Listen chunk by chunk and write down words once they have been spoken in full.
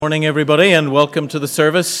Morning, everybody, and welcome to the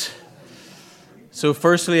service. So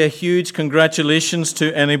firstly, a huge congratulations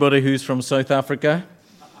to anybody who's from South Africa.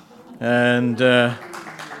 And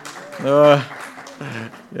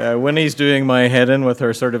Winnie's doing my head in with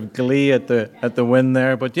her sort of glee at the win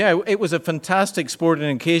there. But yeah, it was a fantastic sporting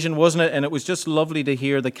occasion, wasn't it? And it was just lovely to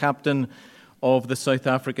hear the captain of the South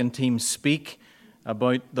African team speak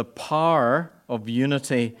about the power of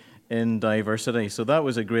unity in diversity. So that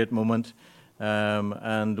was a great moment.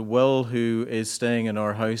 And Will, who is staying in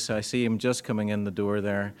our house, I see him just coming in the door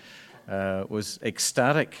there, was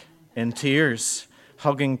ecstatic, in tears,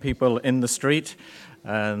 hugging people in the street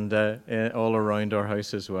and all around our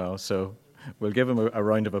house as well. So we'll give him a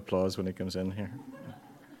round of applause when he comes in here.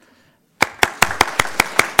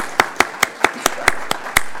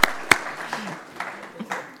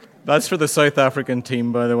 That's for the South African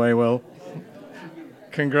team, by the way, Will.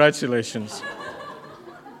 Congratulations.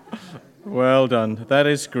 Well done. That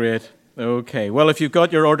is great. Okay. Well, if you've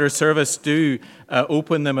got your order of service, do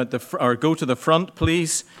open them or go to the front,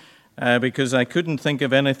 please, because I couldn't think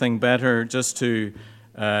of anything better just to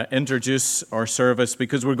introduce our service,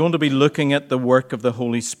 because we're going to be looking at the work of the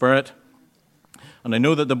Holy Spirit. And I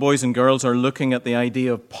know that the boys and girls are looking at the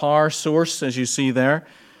idea of power source, as you see there.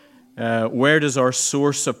 Where does our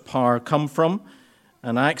source of power come from?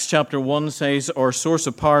 And Acts chapter 1 says our source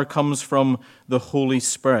of power comes from the Holy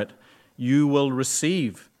Spirit. You will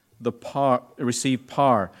receive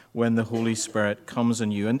power when the Holy Spirit comes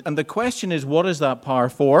in you. And the question is, what is that power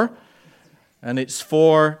for? And it's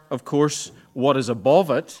for, of course, what is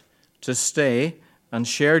above it, to stay and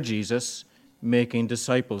share Jesus, making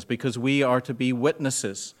disciples, because we are to be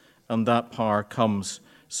witnesses, and that power comes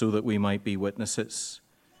so that we might be witnesses.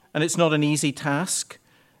 And it's not an easy task.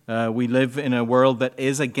 We live in a world that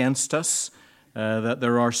is against us, that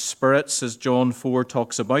there are spirits, as John 4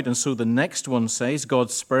 talks about. And so the next one says,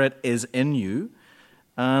 God's Spirit is in you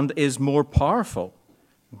and is more powerful,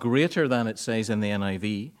 greater than it says in the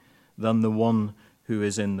NIV, than the one who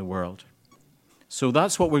is in the world. So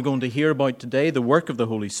that's what we're going to hear about today, the work of the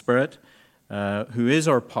Holy Spirit, who is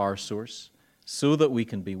our power source, so that we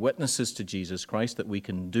can be witnesses to Jesus Christ, that we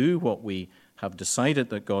can do what we have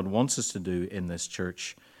decided that God wants us to do in this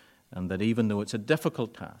church, and that even though it's a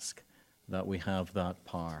difficult task, that we have that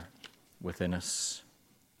power within us.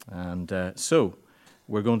 And so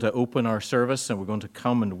we're going to open our service, and we're going to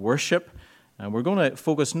come and worship. And we're going to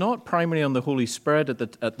focus not primarily on the Holy Spirit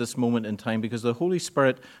at this moment in time, because the Holy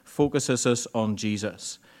Spirit focuses us on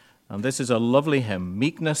Jesus. And this is a lovely hymn,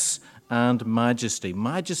 Meekness and Majesty.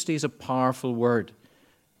 Majesty is a powerful word,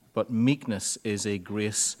 but meekness is a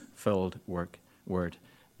grace-filled word.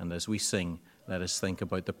 And as we sing, let us think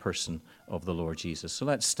about the person of the Lord Jesus. So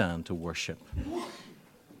let's stand to worship.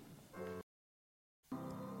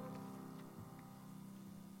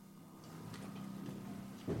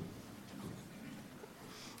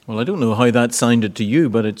 Well, I don't know how that sounded to you,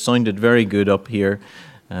 but it sounded very good up here,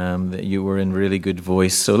 that you were in really good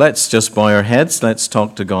voice. So let's just bow our heads. Let's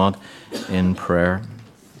talk to God in prayer.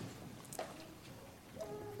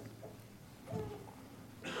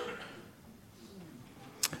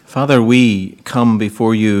 Father, we come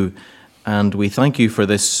before you and we thank you for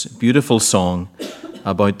this beautiful song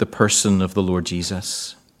about the person of the Lord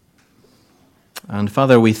Jesus. And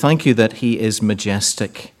Father, we thank you that he is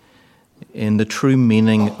majestic in the true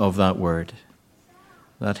meaning of that word,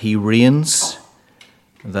 that he reigns,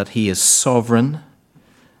 that he is sovereign,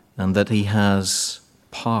 and that he has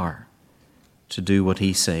power to do what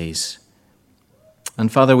he says.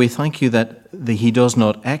 And Father, we thank you that he does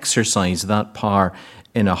not exercise that power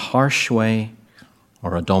in a harsh way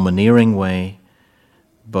or a domineering way,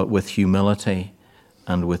 but with humility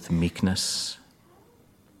and with meekness.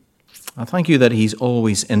 I thank you that he's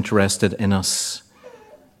always interested in us,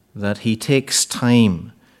 that he takes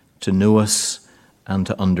time to know us and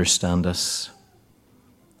to understand us,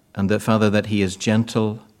 and that, Father, that he is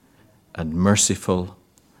gentle and merciful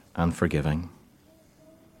and forgiving.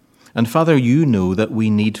 And Father, you know that we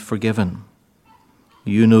need forgiven.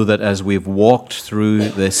 You know that as we've walked through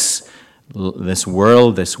this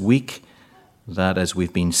world this week, that as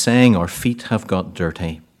we've been saying, our feet have got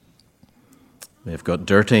dirty. They've got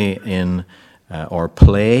dirty in our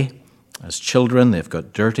play as children. They've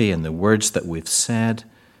got dirty in the words that we've said,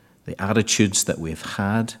 the attitudes that we've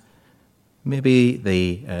had, maybe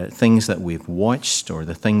the things that we've watched or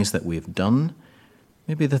the things that we've done,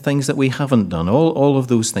 maybe the things that we haven't done. All of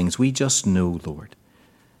those things, we just know, Lord,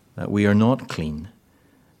 that we are not clean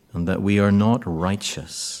and that we are not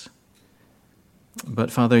righteous.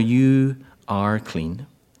 But Father, you are clean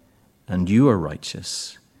and you are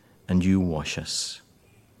righteous and you wash us.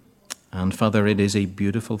 And Father, it is a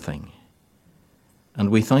beautiful thing. And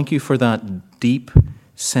we thank you for that deep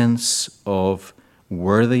sense of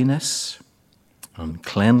worthiness and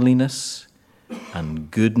cleanliness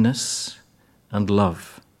and goodness and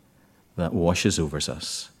love that washes over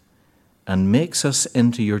us and makes us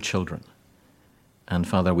into your children. And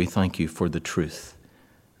Father, we thank you for the truth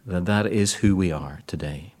that that is who we are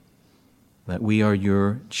today, that we are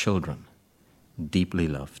your children, deeply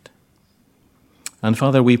loved. And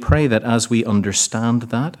Father, we pray that as we understand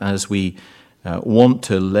that, as we want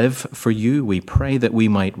to live for you, we pray that we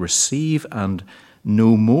might receive and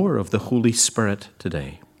know more of the Holy Spirit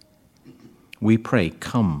today. We pray,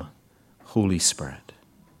 come, Holy Spirit.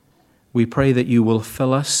 We pray that you will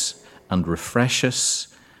fill us and refresh us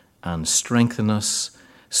and strengthen us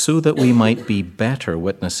so that we might be better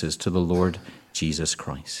witnesses to the Lord Jesus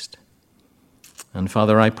Christ. And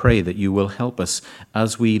Father, I pray that you will help us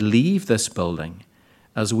as we leave this building,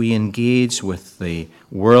 as we engage with the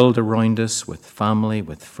world around us, with family,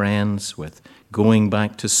 with friends, with going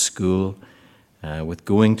back to school, with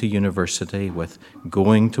going to university, with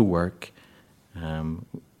going to work,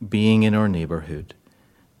 being in our neighborhood,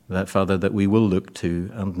 that, Father, that we will look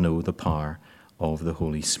to and know the power of the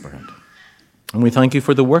Holy Spirit. And we thank you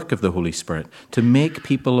for the work of the Holy Spirit to make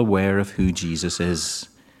people aware of who Jesus is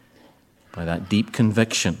by that deep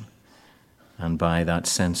conviction and by that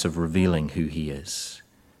sense of revealing who he is.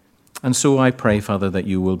 And so I pray, Father, that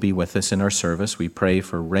you will be with us in our service. We pray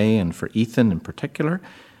for Ray and for Ethan in particular,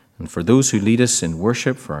 and for those who lead us in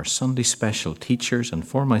worship, for our Sunday special teachers, and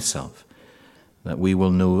for myself, that we will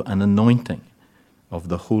know an anointing of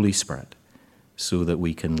the Holy Spirit so that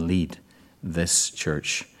we can lead this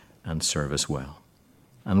church and service well.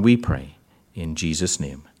 And we pray in Jesus'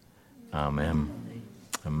 name. Amen.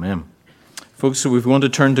 Amen. Folks, so we want to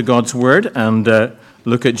turn to God's Word and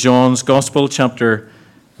look at John's Gospel, chapter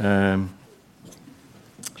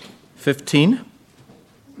 15.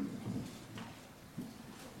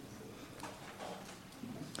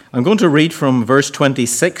 I'm going to read from verse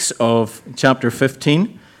 26 of chapter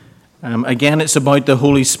 15. Again, it's about the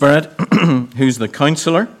Holy Spirit, who's the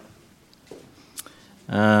counselor.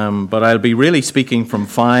 But I'll be really speaking from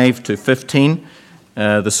 5 to 15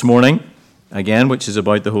 this morning, again, which is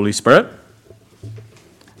about the Holy Spirit.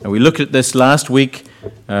 And we looked at this last week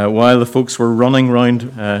while the folks were running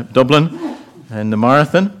around Dublin in the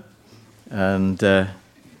marathon. And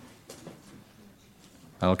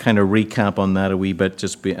I'll kind of recap on that a wee bit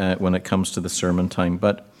just when it comes to the sermon time.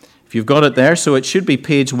 But if you've got it there, so it should be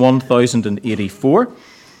page 1084.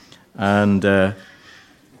 And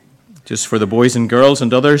just for the boys and girls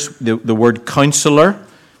and others, the word counselor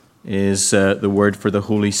is the word for the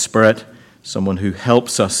Holy Spirit, someone who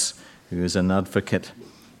helps us, who is an advocate.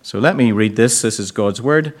 So let me read this. This is God's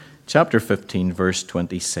Word, chapter 15, verse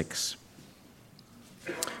 26.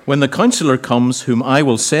 When the counselor comes, whom I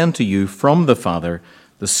will send to you from the Father,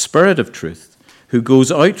 the Spirit of truth, who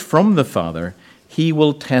goes out from the Father, he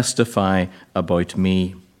will testify about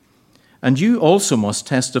me. And you also must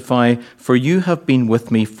testify, for you have been with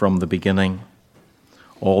me from the beginning.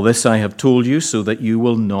 All this I have told you so that you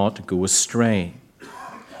will not go astray.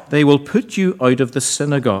 They will put you out of the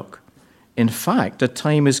synagogue. In fact, a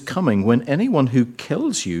time is coming when anyone who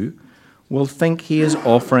kills you will think he is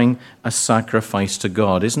offering a sacrifice to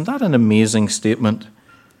God. Isn't that an amazing statement?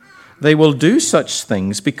 They will do such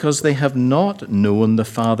things because they have not known the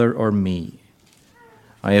Father or me.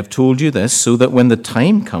 I have told you this so that when the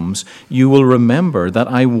time comes, you will remember that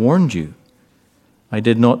I warned you. I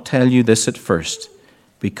did not tell you this at first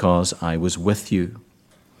because I was with you.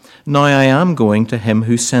 Now I am going to him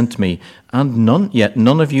who sent me, and yet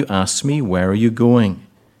none of you asks me, where are you going?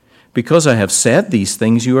 Because I have said these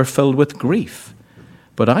things, you are filled with grief.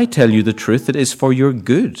 But I tell you the truth, it is for your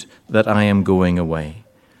good that I am going away.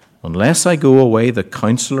 Unless I go away, the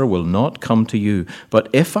counselor will not come to you. But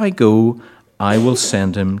if I go, I will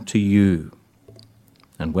send him to you.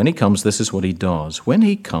 And when he comes, this is what he does. When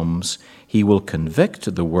he comes, he will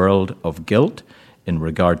convict the world of guilt in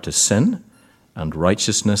regard to sin and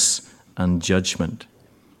righteousness and judgment.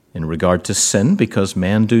 In regard to sin, because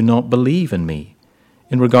men do not believe in me.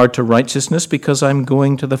 In regard to righteousness, because I'm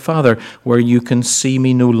going to the Father, where you can see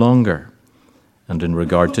me no longer. And in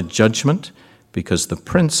regard to judgment, because the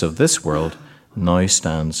prince of this world now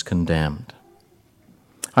stands condemned.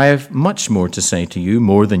 I have much more to say to you,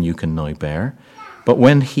 more than you can now bear. But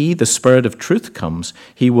when he, the Spirit of truth, comes,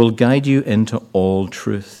 he will guide you into all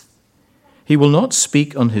truth. He will not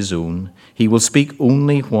speak on his own. He will speak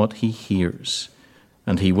only what he hears,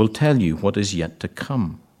 and he will tell you what is yet to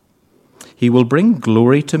come. He will bring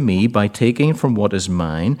glory to me by taking from what is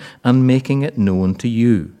mine and making it known to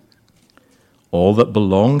you. All that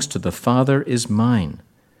belongs to the Father is mine.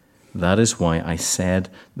 That is why I said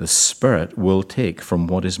the Spirit will take from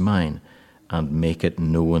what is mine and make it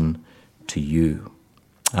known to you.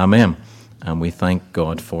 Amen. And we thank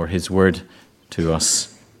God for his word to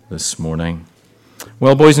us this morning.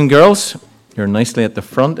 Well, boys and girls, you're nicely at the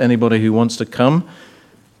front. Anybody who wants to come,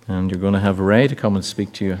 and you're going to have Ray to come and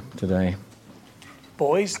speak to you today.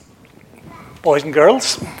 Boys and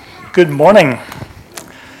girls, good morning.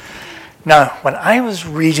 Now, when I was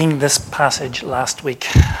reading this passage last week,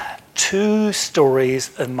 two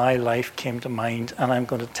stories in my life came to mind, and I'm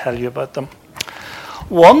going to tell you about them.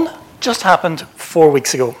 One just happened 4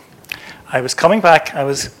 weeks ago. I was coming back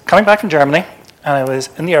from Germany, and I was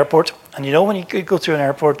in the airport. And you know, when you go through an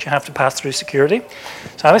airport, you have to pass through security.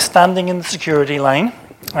 So I was standing in the security line.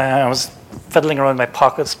 I was fiddling around my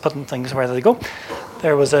pockets, putting things where they go.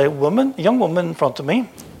 There was a young woman in front of me.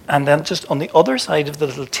 And then just on the other side of the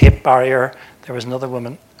little tape barrier, there was another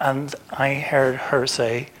woman. And I heard her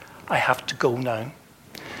say, "I have to go now."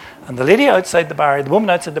 And the lady outside the barrier, the woman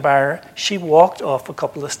outside the barrier, she walked off a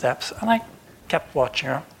couple of steps. And I kept watching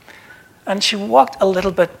her. And she walked a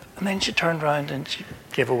little bit, and then she turned around and she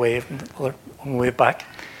gave a wave, and the other one waved back.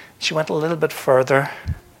 She went a little bit further,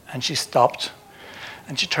 and she stopped,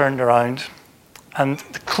 and she turned around. And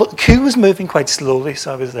the queue was moving quite slowly,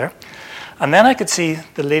 so I was there. And then I could see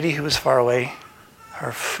the lady who was far away,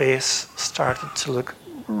 her face started to look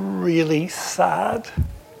really sad.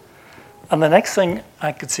 And the next thing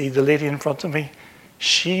I could see, the lady in front of me,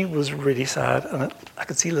 she was really sad, and I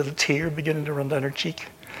could see a little tear beginning to run down her cheek.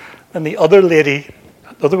 And the other lady,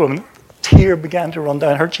 the other woman, tear began to run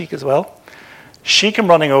down her cheek as well. She came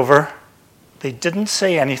running over. They didn't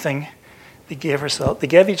say anything. They gave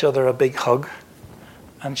each other a big hug,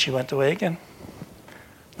 and she went away again.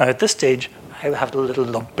 Now at this stage, I had a little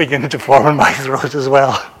lump beginning to form in my throat as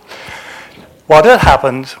well. What had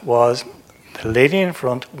happened was the lady in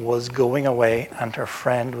front was going away, and her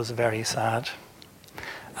friend was very sad.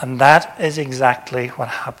 And that is exactly what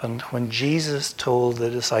happened when Jesus told the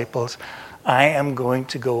disciples, "I am going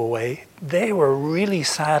to go away." They were really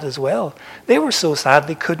sad as well. They were so sad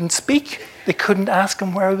they couldn't speak. They couldn't ask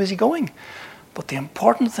him where was he going. But the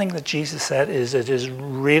important thing that Jesus said is, "It is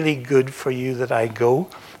really good for you that I go,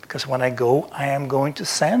 because when I go, I am going to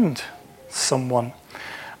send someone.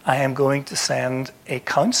 I am going to send a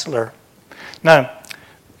counselor." Now,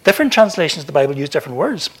 different translations of the Bible use different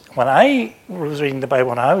words. When I was reading the Bible,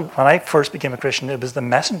 when I first became a Christian, it was the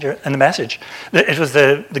messenger and the message. It was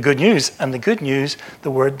the good news. And the good news,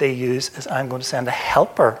 the word they use is, "I'm going to send a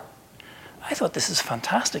helper." I thought, this is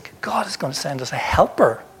fantastic. God is going to send us a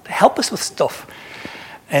helper to help us with stuff.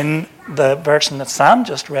 In the version that Sam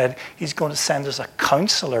just read, he's going to send us a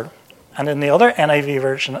counselor. And in the other NIV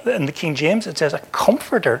version, in the King James, it says a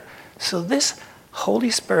comforter. So this Holy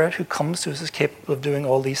Spirit who comes to us is capable of doing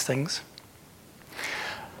all these things.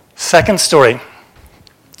 Second story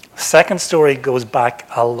goes back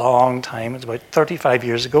a long time. It's about 35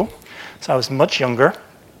 years ago. So I was much younger.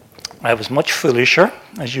 I was much foolisher,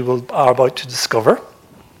 as you are about to discover.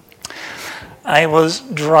 I was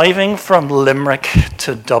driving from Limerick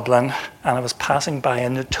to Dublin, and I was passing by a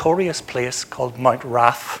notorious place called Mount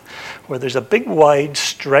Rath, where there's a big wide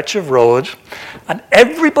stretch of road, and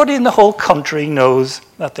everybody in the whole country knows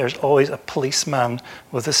that there's always a policeman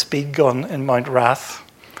with a speed gun in Mount Rath.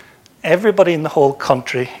 Everybody in the whole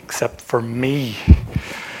country except for me.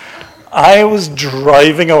 I was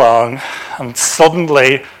driving along, and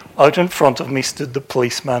suddenly out in front of me stood the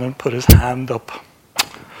policeman and put his hand up.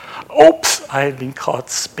 Oops, I had been caught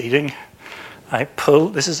speeding.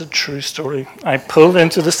 This is a true story. I pulled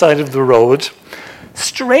into the side of the road.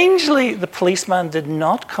 Strangely, the policeman did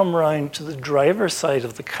not come round to the driver's side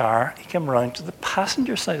of the car. He came round to the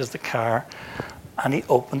passenger side of the car, and he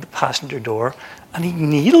opened the passenger door, and he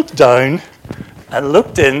kneeled down and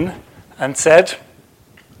looked in and said,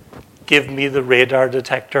 "Give me the radar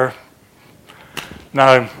detector."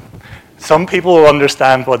 Now, some people will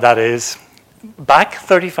understand what that is. Back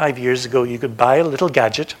 35 years ago, you could buy a little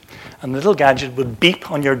gadget, and the little gadget would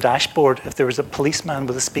beep on your dashboard if there was a policeman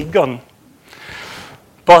with a speed gun.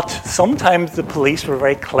 But sometimes the police were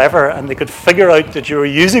very clever, and they could figure out that you were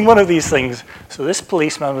using one of these things. So this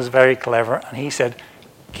policeman was very clever, and he said,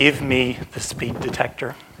 "Give me the speed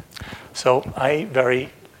detector." So I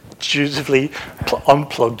very dutifully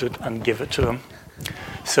unplugged it and gave it to him.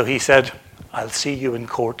 So he said, "I'll see you in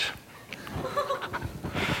court."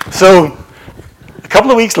 So a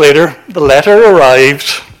couple of weeks later, the letter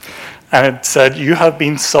arrived, and it said, "You have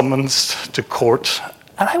been summoned to court."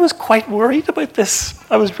 And I was quite worried about this.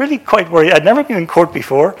 I was really quite worried. I'd never been in court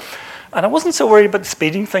before. And I wasn't so worried about the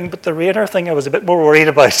speeding thing, but the radar thing I was a bit more worried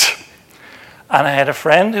about. And I had a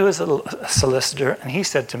friend who was a solicitor, and he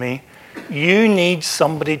said to me, you need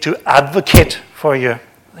somebody to advocate for you.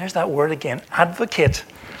 There's that word again, advocate.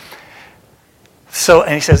 So,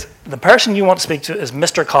 and he says, the person you want to speak to is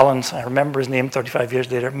Mr. Collins. I remember his name 35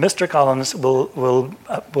 years later. Mr. Collins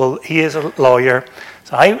he is a lawyer.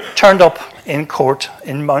 So I turned up in court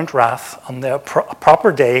in Mount Rath on the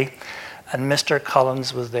proper day, and Mr.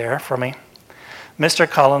 Collins was there for me. Mr.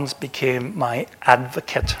 Collins became my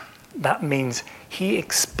advocate. That means he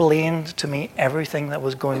explained to me everything that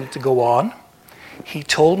was going to go on. He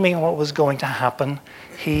told me what was going to happen.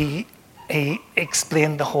 He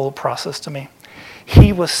explained the whole process to me.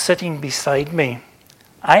 He was sitting beside me.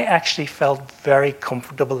 I actually felt very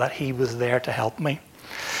comfortable that he was there to help me.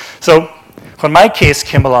 So when my case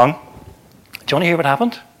came along, do you want to hear what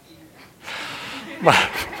happened?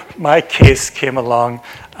 My case came along,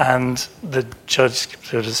 and the judge,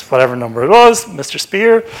 whatever number it was, Mr.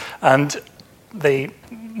 Spear, and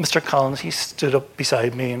Mr. Collins, he stood up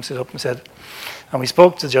beside me and stood up and said, and we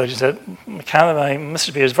spoke to the judge and said, Mr.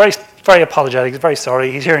 Spear is very, very apologetic, he's very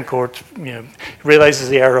sorry, he's here in court, he realizes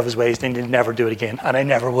the error of his ways and he'll never do it again, and I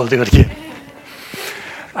never will do it again.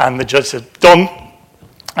 And the judge said, done.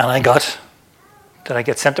 And did I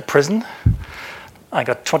get sent to prison? I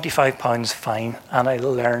got £25 fine, and I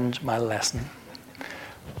learned my lesson.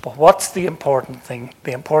 But what's the important thing?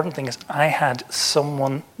 The important thing is I had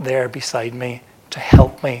someone there beside me to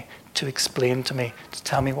help me, to explain to me, to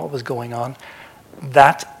tell me what was going on.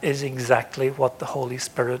 That is exactly what the Holy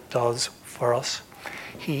Spirit does for us.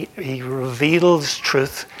 He reveals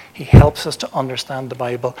truth, he helps us to understand the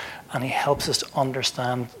Bible, and he helps us to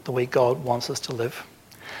understand the way God wants us to live.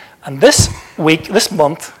 And this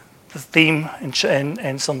month, the theme in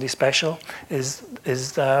Sunday Special is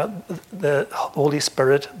the Holy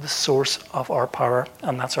Spirit, the source of our power,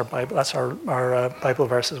 and that's our Bible. That's our Bible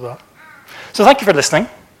verse as well. So thank you for listening.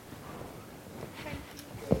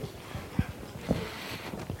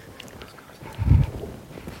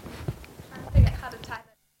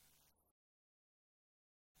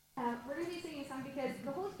 We're going to be singing a song because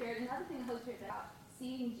the Holy Spirit, another thing the Holy Spirit is about,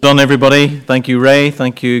 seeing. Done, everybody. Thank you, Ray.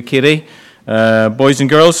 Thank you, Katie. Boys and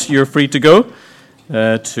girls, you're free to go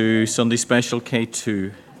to Sunday Special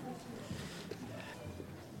K2.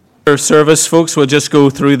 Our service, folks, we'll just go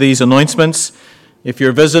through these announcements. If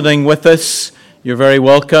you're visiting with us, you're very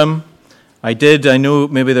welcome. I know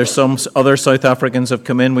maybe there's some other South Africans have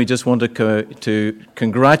come in. We just want to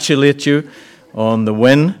congratulate you on the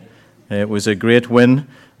win. It was a great win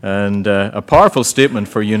and a powerful statement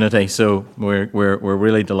for unity. So we're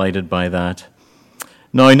really delighted by that.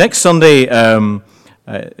 Now, next Sunday,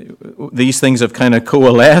 these things have kind of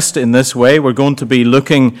coalesced in this way. We're going to be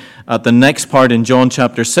looking at the next part in John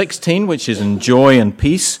chapter 16, which is in joy and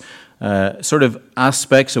peace, sort of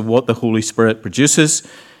aspects of what the Holy Spirit produces.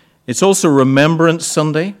 It's also Remembrance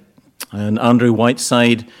Sunday, and Andrew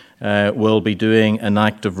Whiteside will be doing an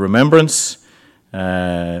act of remembrance.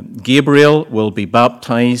 Gabriel will be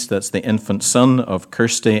baptized, that's the infant son of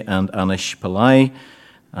Kirsty and Anish Pillai,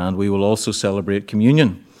 and we will also celebrate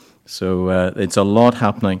communion. So it's a lot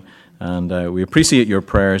happening, and we appreciate your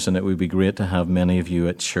prayers, and it would be great to have many of you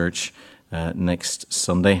at church next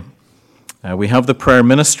Sunday. We have the prayer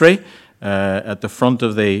ministry at the front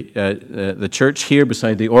of the church here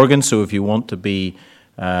beside the organ, so if you want to be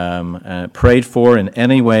prayed for in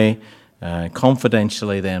any way,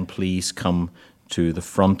 confidentially, then please come to the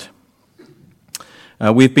front.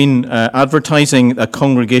 We've been advertising a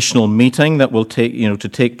congregational meeting that will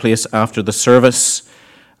take place after the service.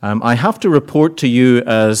 I have to report to you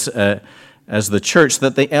as the church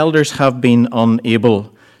that the elders have been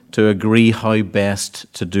unable to agree how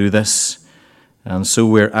best to do this. And so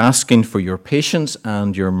we're asking for your patience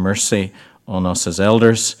and your mercy on us as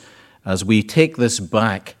elders as we take this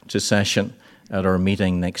back to session at our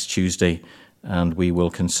meeting next Tuesday, and we will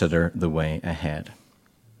consider the way ahead.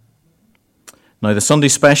 Now, the Sunday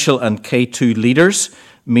Special and K2 Leaders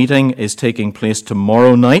meeting is taking place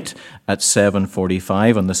tomorrow night at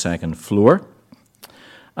 7:45 on the second floor.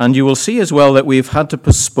 And you will see as well that we've had to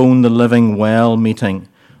postpone the Living Well meeting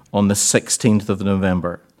on the 16th of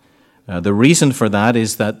November. The reason for that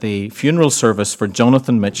is that the funeral service for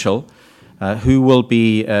Jonathan Mitchell, who will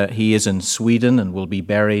be, he is in Sweden and will be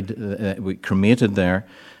buried, cremated there,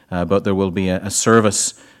 but there will be a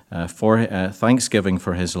service for Thanksgiving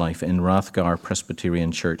for his life in Rathgar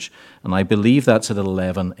Presbyterian Church. And I believe that's at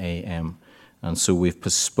 11 a.m. And so we've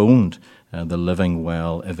postponed the Living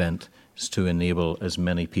Well event to enable as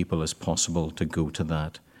many people as possible to go to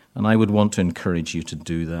that. And I would want to encourage you to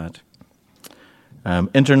do that.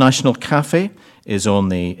 International Cafe is on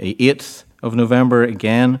the 8th of November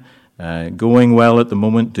again. Going well at the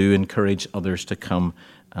moment. Do encourage others to come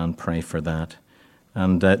and pray for that.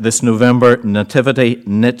 And this November, Nativity,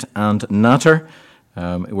 Knit and Natter.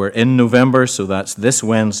 We're in November, so that's this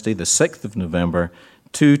Wednesday, the 6th of November,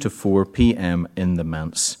 2 to 4 p.m. in the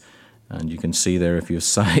manse. And you can see there, if you have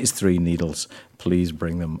size 3 needles, please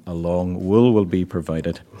bring them along. Wool will be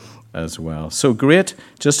provided as well. So great,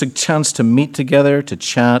 just a chance to meet together, to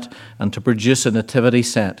chat, and to produce a nativity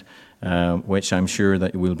set, which I'm sure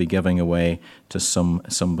that we'll be giving away to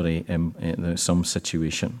somebody in some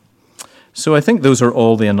situation. So I think those are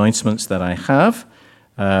all the announcements that I have.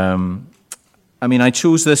 I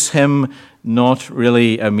chose this hymn not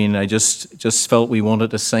really, I just felt we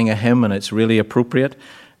wanted to sing a hymn, and it's really appropriate.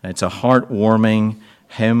 It's a heartwarming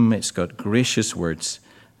hymn. It's got gracious words,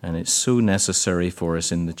 and it's so necessary for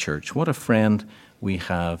us in the church. What a friend we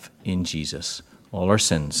have in Jesus, all our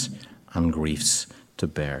sins and griefs to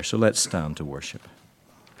bear. So let's stand to worship.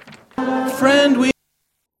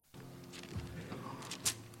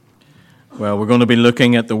 Well, we're going to be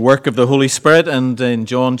looking at the work of the Holy Spirit, and in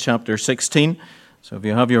John chapter 16. So if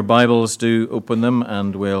you have your Bibles, do open them,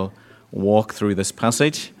 and we'll walk through this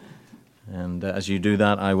passage. And as you do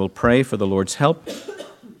that, I will pray for the Lord's help.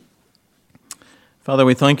 Father,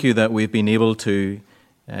 we thank you that we've been able to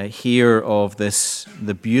hear of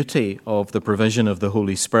the beauty of the provision of the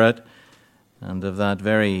Holy Spirit, and of that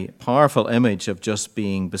very powerful image of just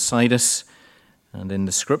being beside us. And in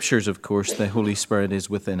the Scriptures, of course, the Holy Spirit is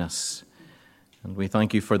within us. And we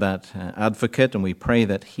thank you for that advocate, and we pray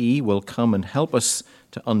that he will come and help us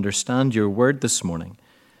to understand your word this morning.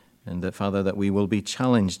 And that, Father, that we will be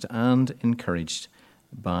challenged and encouraged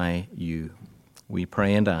by you. We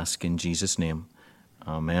pray and ask in Jesus' name.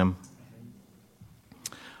 Amen.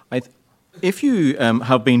 If you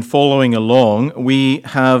have been following along, we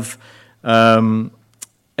have,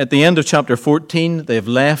 at the end of chapter 14, they've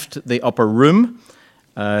left the upper room.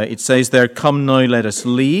 It says there, "Come now, let us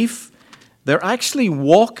leave." They're actually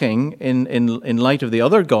walking, in light of the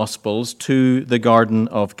other Gospels, to the Garden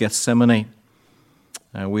of Gethsemane.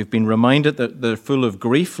 We've been reminded that they're full of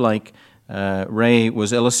grief, like Ray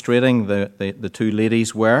was illustrating the two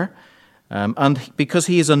ladies were. And because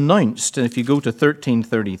he is announced, and if you go to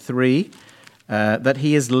 13:33, that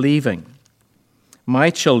he is leaving. "My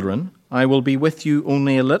children, I will be with you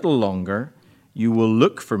only a little longer. You will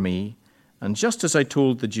look for me. And just as I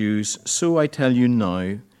told the Jews, so I tell you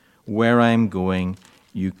now, where I am going,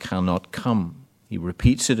 you cannot come." He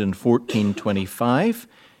repeats it in 14:25.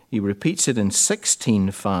 He repeats it in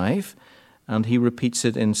 16:5, and he repeats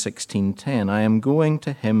it in 16:10. "I am going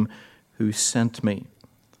to him who sent me."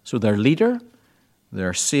 So their leader,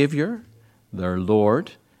 their Savior, their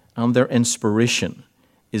Lord, and their inspiration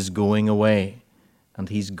is going away, and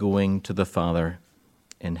he's going to the Father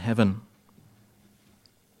in heaven.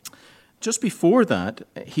 Just before that,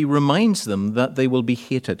 he reminds them that they will be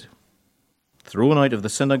hated, thrown out of the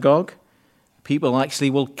synagogue. People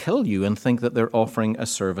actually will kill you and think that they're offering a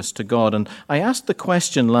service to God. And I asked the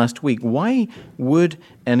question last week, why would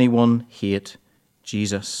anyone hate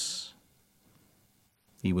Jesus?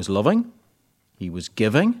 He was loving, he was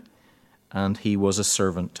giving, and he was a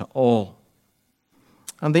servant to all.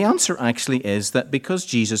 And the answer actually is that because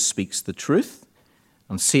Jesus speaks the truth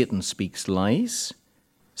and Satan speaks lies,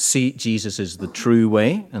 Jesus is the true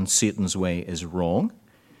way and Satan's way is wrong.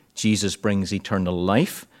 Jesus brings eternal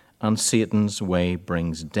life, and Satan's way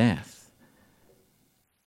brings death.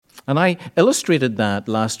 And I illustrated that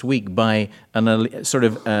last week by an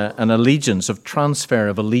allegiance, of transfer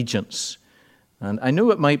of allegiance. And I know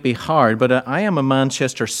it might be hard, but I am a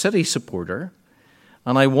Manchester City supporter,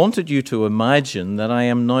 and I wanted you to imagine that I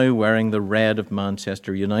am now wearing the red of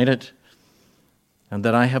Manchester United, and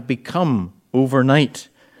that I have become, overnight,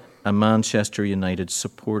 a Manchester United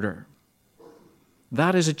supporter.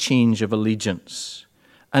 That is a change of allegiance.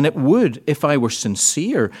 And it would, if I were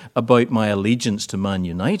sincere about my allegiance to Man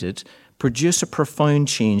United, produce a profound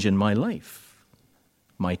change in my life.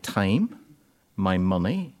 My time, my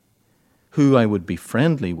money, who I would be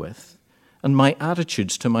friendly with, and my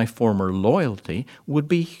attitudes to my former loyalty would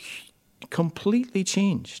be completely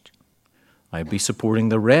changed. I'd be supporting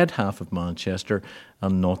the red half of Manchester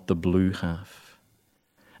and not the blue half.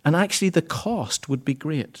 And actually the cost would be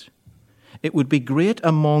great. It would be great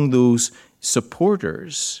among those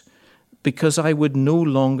supporters because I would no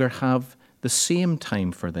longer have the same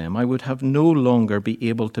time for them. I would have no longer be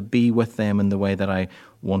able to be with them in the way that I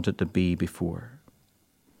wanted to be before.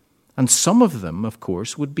 And some of them, of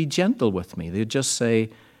course, would be gentle with me. They'd just say,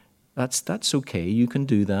 that's okay, you can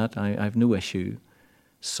do that, I have no issue.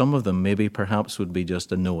 Some of them maybe perhaps would be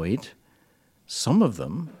just annoyed. Some of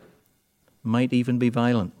them might even be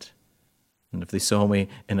violent. And if they saw me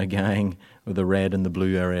in a gang with the red and the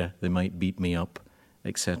blue area, they might beat me up,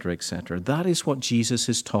 etc., etc. That is what Jesus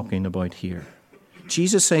is talking about here.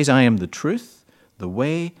 Jesus says, I am the truth, the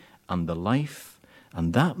way, and the life,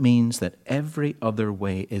 and that means that every other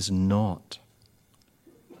way is not.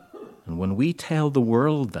 And when we tell the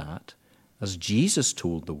world that, as Jesus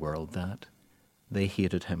told the world that, they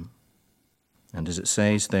hated him. And as it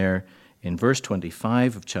says there in verse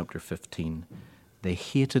 25 of chapter 15, they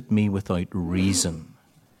hated me without reason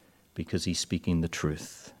because he's speaking the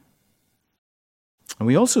truth. And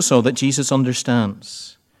we also saw that Jesus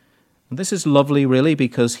understands. And this is lovely, really,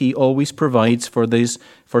 because he always provides for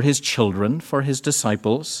his children, for his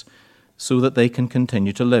disciples, so that they can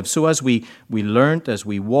continue to live. So as we learnt, as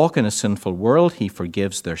we walk in a sinful world, he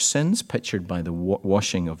forgives their sins, pictured by the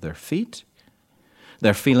washing of their feet.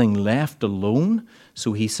 They're feeling left alone,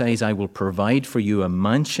 so he says, I will provide for you a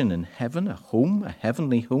mansion in heaven, a home, a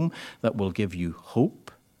heavenly home that will give you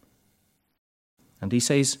hope. And he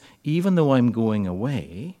says, even though I'm going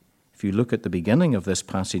away, if you look at the beginning of this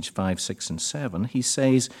passage 5, 6, and 7, he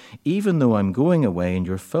says, even though I'm going away and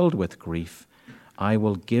you're filled with grief, I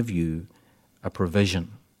will give you a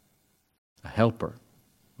provision, a helper,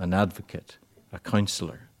 an advocate, a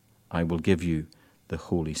counselor. I will give you the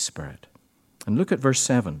Holy Spirit. And look at verse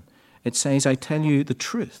 7. It says, I tell you the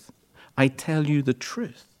truth. I tell you the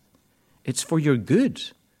truth. It's for your good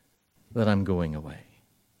that I'm going away.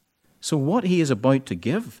 So what he is about to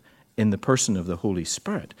give in the person of the Holy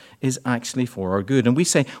Spirit is actually for our good. And we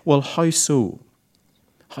say, well, how so?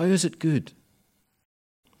 How is it good?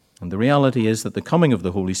 And the reality is that the coming of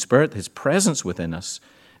the Holy Spirit, his presence within us,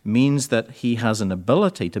 means that he has an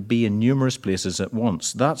ability to be in numerous places at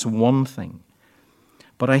once. That's one thing.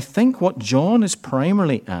 But I think what John is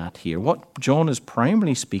primarily at here, what John is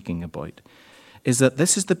primarily speaking about, is that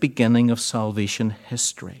this is the beginning of salvation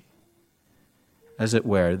history, as it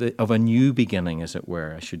were, of a new beginning, as it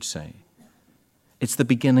were, I should say. It's the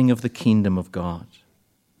beginning of the kingdom of God.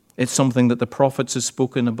 It's something that the prophets have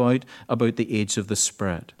spoken about the age of the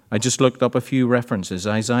Spirit. I just looked up a few references.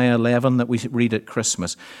 Isaiah 11 that we read at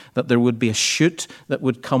Christmas, that there would be a shoot that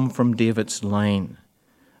would come from David's line.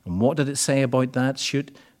 And what did it say about that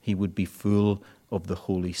shoot? He would be full of the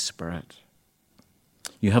Holy Spirit.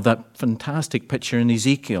 You have that fantastic picture in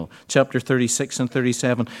Ezekiel, chapter 36 and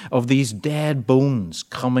 37, of these dead bones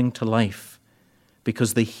coming to life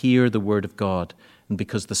because they hear the word of God and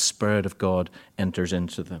because the Spirit of God enters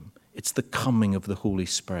into them. It's the coming of the Holy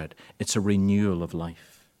Spirit. It's a renewal of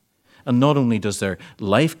life. And not only does their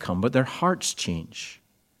life come, but their hearts change.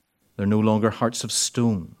 They're no longer hearts of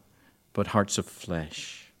stone, but hearts of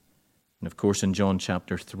flesh. And of course, in John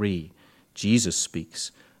chapter 3, Jesus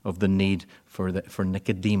speaks of the need for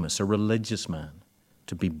Nicodemus, a religious man,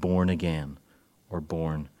 to be born again or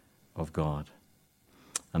born of God.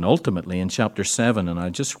 And ultimately, in chapter 7, and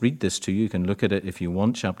I'll just read this to you, you can look at it if you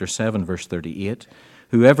want, chapter 7, verse 38,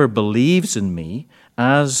 whoever believes in me,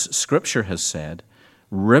 as Scripture has said,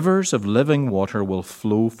 rivers of living water will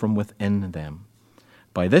flow from within them.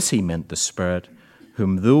 By this he meant the Spirit,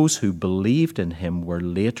 whom those who believed in him were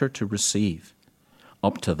later to receive.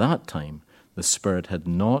 Up to that time, the Spirit had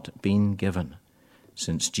not been given,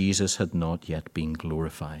 since Jesus had not yet been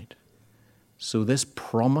glorified. So this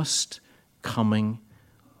promised coming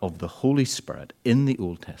of the Holy Spirit in the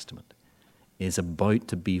Old Testament is about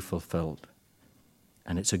to be fulfilled.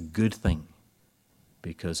 And it's a good thing,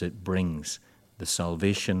 because it brings the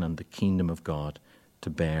salvation and the kingdom of God to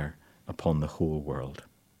bear upon the whole world.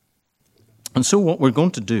 And so what we're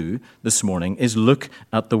going to do this morning is look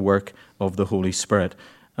at the work of the Holy Spirit.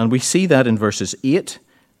 And we see that in verses 8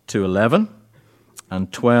 to 11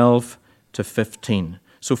 and 12 to 15.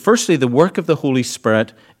 So firstly, the work of the Holy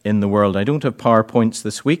Spirit in the world. I don't have PowerPoints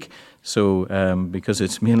this week, so because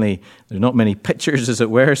it's mainly, there's not many pictures, as it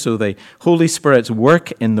were, so the Holy Spirit's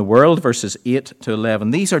work in the world, verses 8 to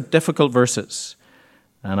 11. These are difficult verses,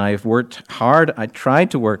 and I've worked hard. I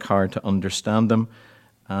tried to work hard to understand them,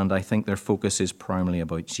 and I think their focus is primarily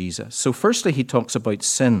about Jesus. So firstly, he talks about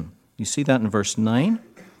sin. You see that in verse 9?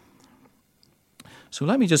 So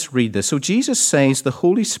let me just read this. So Jesus says the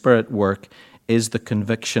Holy Spirit work is the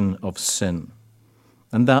conviction of sin,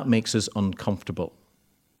 and that makes us uncomfortable.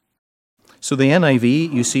 So the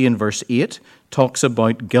NIV, you see in verse 8, talks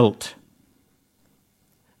about guilt.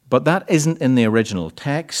 But that isn't in the original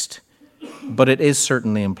text, but it is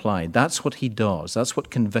certainly implied. That's what he does. That's what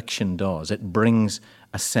conviction does. It brings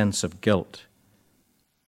a sense of guilt.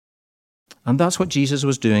 And that's what Jesus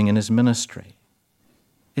was doing in his ministry.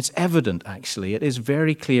 It's evident, actually. It is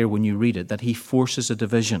very clear when you read it that he forces a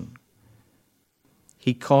division.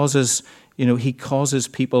 He causes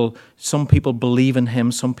people, some people believe in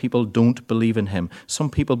him, some people don't believe in him. Some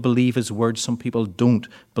people believe his word, some people don't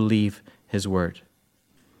believe his word.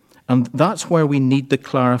 And that's where we need the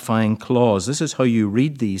clarifying clause. This is how you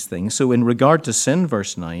read these things. So in regard to sin,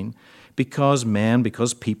 verse 9, because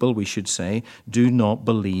people, we should say, do not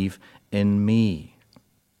believe in me.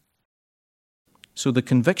 So the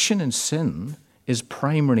conviction in sin is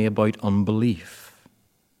primarily about unbelief.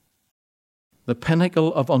 The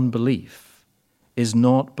pinnacle of unbelief is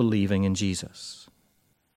not believing in Jesus,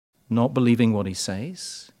 not believing what he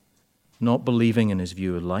says, not believing in his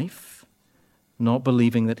view of life, not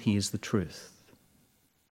believing that he is the truth.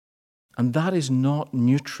 And that is not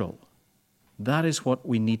neutral. That is what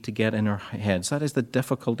we need to get in our heads. That is the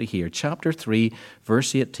difficulty here. Chapter 3,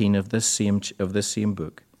 verse 18 of this same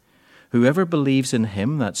book. Whoever believes in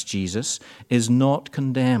him, that's Jesus, is not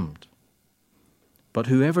condemned. But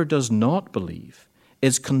whoever does not believe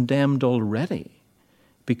is condemned already,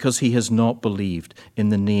 because he has not believed in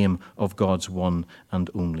the name of God's one and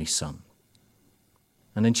only Son.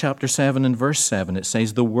 And in chapter 7 and verse 7 it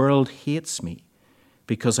says, the world hates me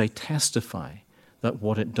because I testify that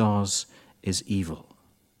what it does is evil.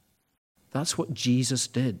 That's what Jesus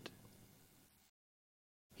did.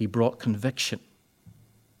 He brought conviction.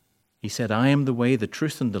 He said, I am the way, the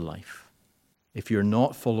truth, and the life. If you're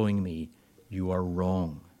not following me, you are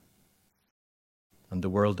wrong. And the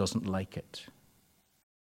world doesn't like it.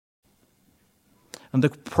 And the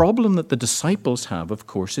problem that the disciples have, of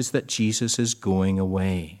course, is that Jesus is going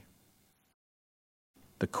away.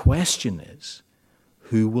 The question is,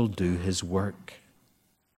 who will do his work?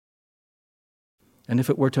 And if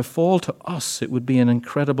it were to fall to us, it would be an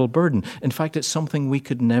incredible burden. In fact, it's something we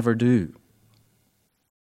could never do.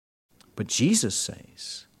 But Jesus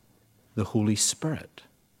says, the Holy Spirit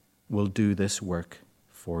will do this work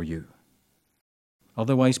for you.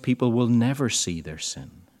 Otherwise, people will never see their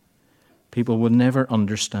sin. People will never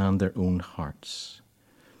understand their own hearts.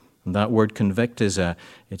 And that word convict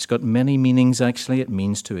it's got many meanings actually. It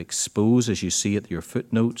means to expose, as you see at your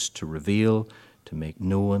footnotes, to reveal, to make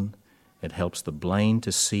known. It helps the blind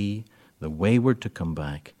to see, the wayward to come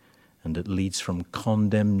back, and it leads from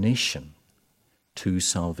condemnation to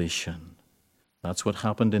salvation. That's what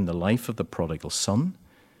happened in the life of the prodigal son.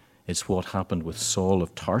 It's what happened with Saul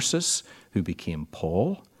of Tarsus, who became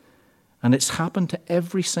Paul. And it's happened to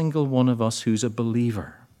every single one of us who's a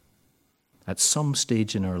believer. At some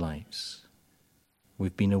stage in our lives,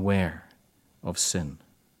 we've been aware of sin.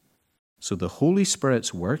 So the Holy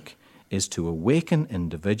Spirit's work is to awaken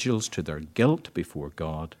individuals to their guilt before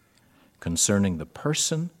God concerning the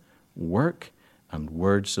person, work, and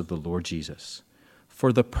words of the Lord Jesus,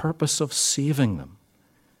 for the purpose of saving them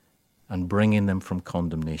and bringing them from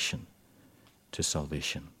condemnation to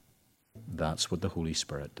salvation. That's what the Holy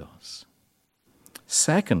Spirit does.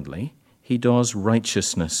 Secondly, he does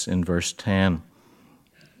righteousness in verse 10.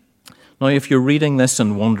 Now, if you're reading this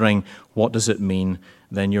and wondering what does it mean,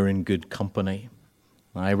 then you're in good company.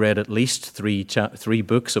 I read at least three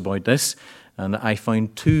books about this, and I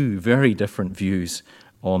found two very different views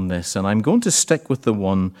on this. And I'm going to stick with the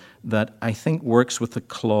one that I think works with the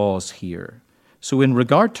clause here. So in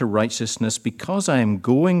regard to righteousness, because I am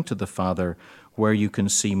going to the Father where you can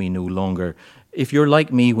see me no longer. If you're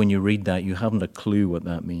like me when you read that, you haven't a clue what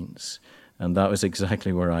that means. And that was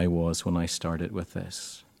exactly where I was when I started with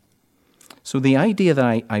this. So the idea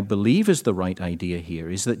that I believe is the right idea here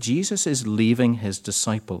is that Jesus is leaving his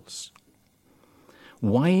disciples.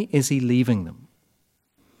 Why is he leaving them?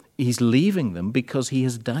 He's leaving them because he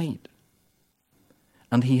has died.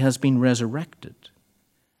 And he has been resurrected.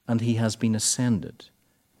 And he has been ascended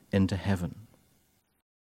into heaven.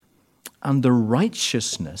 And the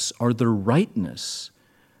righteousness or the rightness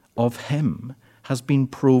of him has been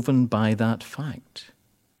proven by that fact.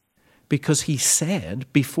 Because he said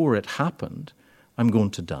before it happened, I'm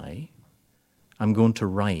going to die, I'm going to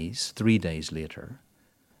rise 3 days later,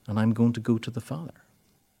 and I'm going to go to the Father.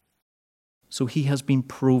 So he has been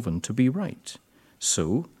proven to be right.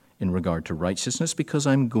 So, in regard to righteousness, because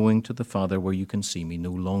I'm going to the Father where you can see me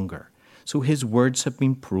no longer. So his words have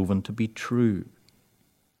been proven to be true.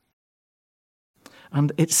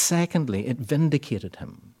 And secondly, it vindicated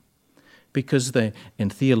him. Because in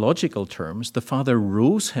theological terms, the Father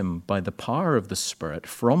rose him by the power of the Spirit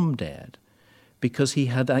from dead because he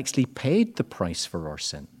had actually paid the price for our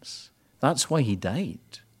sins. That's why he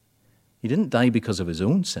died. He didn't die because of his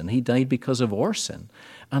own sin. He died because of our sin.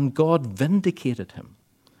 And God vindicated him.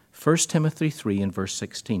 1 Timothy 3 and verse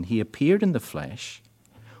 16, he appeared in the flesh,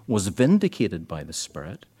 was vindicated by the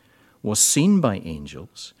Spirit, was seen by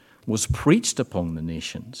angels, was preached among the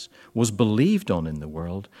nations, was believed on in the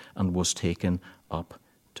world, and was taken up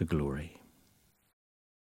to glory.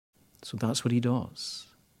 So that's what he does.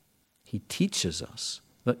 He teaches us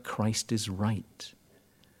that Christ is right,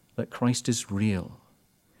 that Christ is real.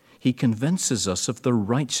 He convinces us of the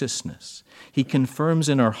righteousness. He confirms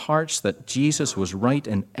in our hearts that Jesus was right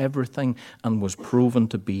in everything and was proven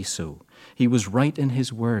to be so. He was right in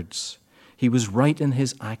his words. He was right in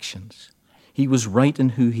his actions. He was right in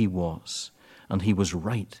who he was. And he was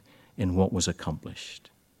right in what was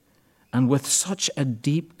accomplished. And with such a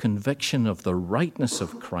deep conviction of the rightness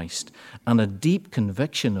of Christ and a deep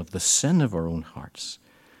conviction of the sin of our own hearts,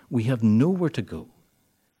 we have nowhere to go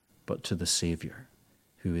but to the Savior,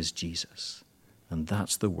 who is Jesus. And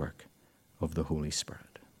that's the work of the Holy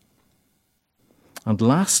Spirit. And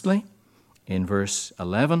lastly, in verse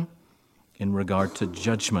 11, in regard to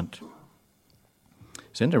judgment.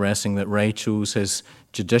 It's interesting that Ray chose his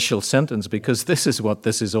judicial sentence because this is what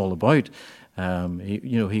this is all about.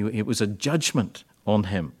 It was a judgment on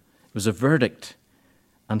him. It was a verdict,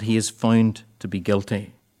 and he is found to be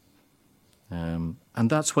guilty. And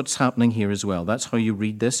that's what's happening here as well. That's how you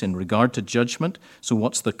read this in regard to judgment. So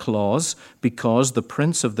what's the clause? Because the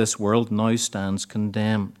prince of this world now stands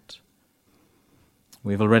condemned.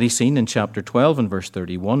 We've already seen in chapter 12 and verse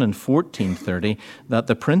 31 and 14:30 that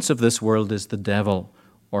the prince of this world is the devil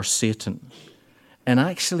or Satan. And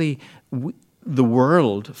actually, the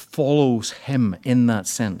world follows him in that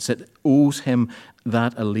sense. It owes him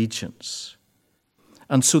that allegiance.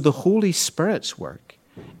 And so the Holy Spirit's work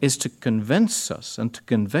is to convince us and to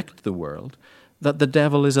convict the world that the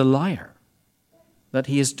devil is a liar, that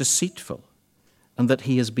he is deceitful, and that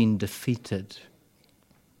he has been defeated.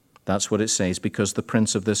 That's what it says, because the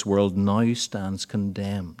prince of this world now stands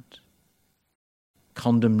condemned.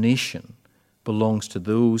 Condemnation belongs to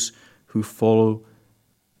those who follow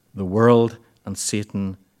the world and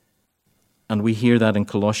Satan. And we hear that in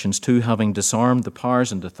Colossians 2, having disarmed the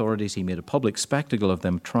powers and authorities, he made a public spectacle of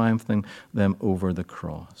them, triumphing them over the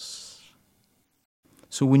cross.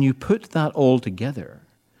 So when you put that all together,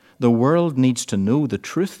 the world needs to know the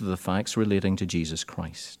truth of the facts relating to Jesus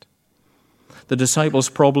Christ. The disciples'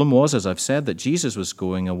 problem was, as I've said, that Jesus was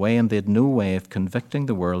going away and they had no way of convicting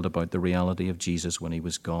the world about the reality of Jesus when he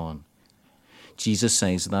was gone. Jesus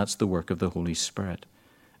says that's the work of the Holy Spirit,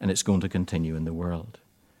 and it's going to continue in the world.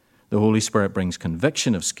 The Holy Spirit brings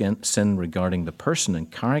conviction of sin regarding the person and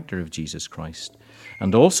character of Jesus Christ,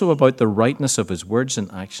 and also about the rightness of his words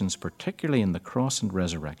and actions, particularly in the cross and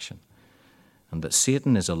resurrection, and that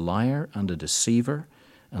Satan is a liar and a deceiver,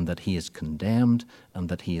 and that he is condemned, and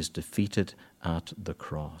that he is defeated at the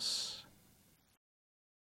cross.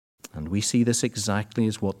 And we see this exactly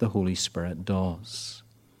as what the Holy Spirit does.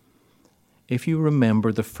 If you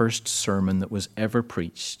remember the first sermon that was ever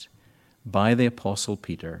preached by the Apostle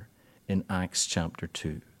Peter in Acts chapter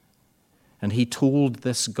 2, and he told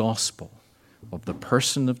this gospel of the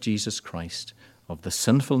person of Jesus Christ, of the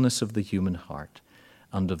sinfulness of the human heart,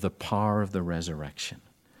 and of the power of the resurrection.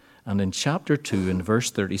 And in chapter 2, in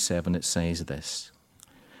verse 37, it says this: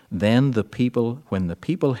 Then when the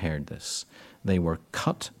people heard this, they were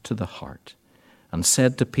cut to the heart, and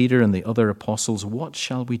said to Peter and the other apostles, What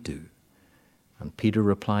shall we do? And Peter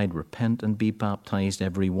replied, Repent and be baptized,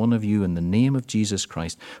 every one of you, in the name of Jesus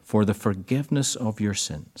Christ, for the forgiveness of your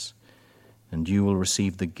sins, and you will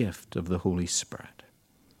receive the gift of the Holy Spirit.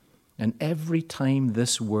 And every time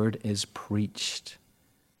this word is preached,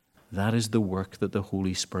 that is the work that the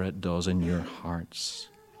Holy Spirit does in your hearts.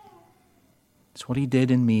 It's what he did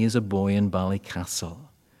in me as a boy in Ballycastle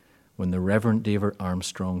when the Reverend David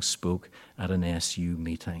Armstrong spoke at an SU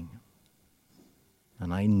meeting.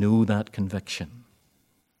 And I know that conviction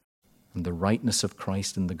and the rightness of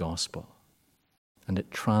Christ in the gospel. And it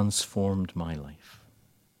transformed my life.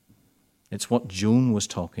 It's what Joan was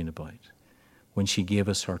talking about when she gave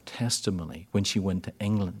us her testimony, when she went to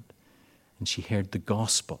England and she heard the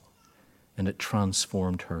gospel, and it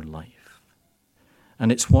transformed her life.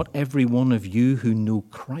 And it's what every one of you who know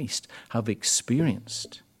Christ have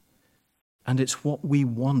experienced. And it's what we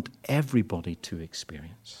want everybody to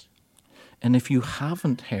experience. And if you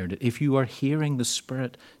haven't heard it, if you are hearing the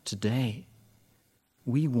Spirit today,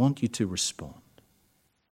 we want you to respond,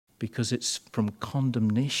 because it's from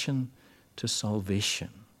condemnation to salvation.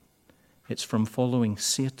 It's from following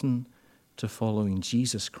Satan to following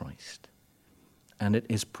Jesus Christ. And it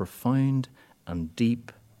is profound and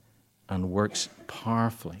deep and works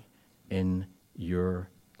powerfully in your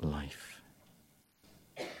life.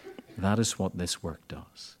 That is what this work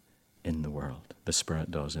does in the world, the Spirit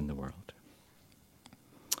does in the world.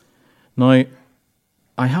 Now,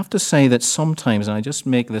 I have to say that sometimes, and I just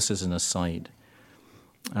make this as an aside,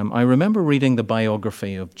 I remember reading the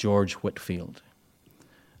biography of George Whitefield.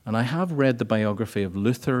 And I have read the biography of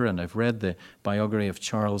Luther, and I've read the biography of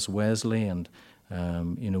Charles Wesley and,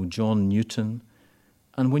 John Newton.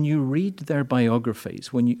 And when you read their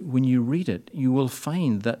biographies, when you read it, you will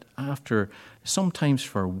find that after, sometimes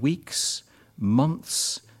for weeks,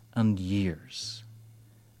 months, and years,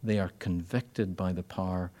 they are convicted by the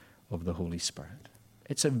power of the Holy Spirit.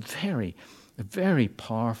 It's a very, very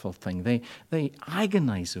powerful thing. They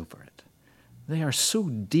agonize over it. They are so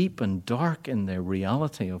deep and dark in their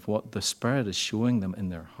reality of what the Spirit is showing them in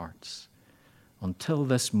their hearts until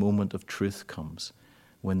this moment of truth comes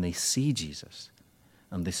when they see Jesus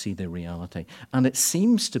and they see the reality. And it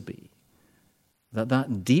seems to be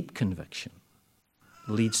that deep conviction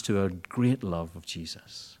leads to a great love of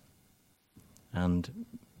Jesus. And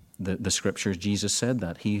the scriptures, Jesus said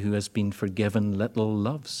that he who has been forgiven little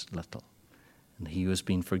loves little, and he who has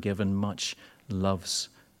been forgiven much loves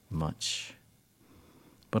much.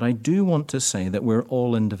 But I do want to say that we're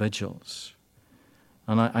all individuals.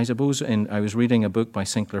 And I suppose I was reading a book by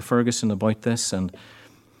Sinclair Ferguson about this, and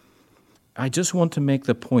I just want to make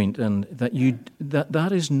the point and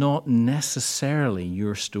that is not necessarily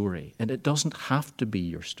your story, and it doesn't have to be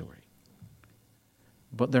your story.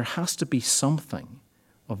 But there has to be something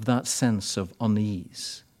of that sense of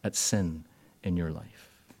unease at sin in your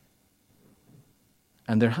life.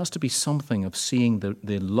 And there has to be something of seeing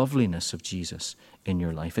the loveliness of Jesus in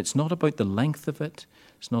your life. It's not about the length of it.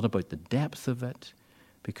 It's not about the depth of it.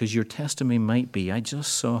 Because your testimony might be, I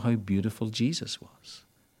just saw how beautiful Jesus was.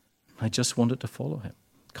 I just wanted to follow him.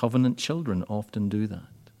 Covenant children often do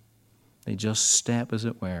that. They just step, as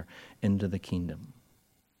it were, into the kingdom.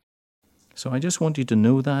 So I just want you to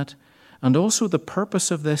know that. And also the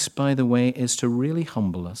purpose of this, by the way, is to really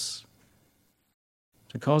humble us,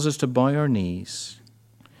 to cause us to bow our knees,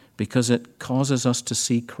 because it causes us to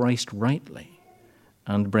see Christ rightly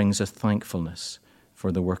and brings us thankfulness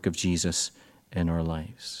for the work of Jesus in our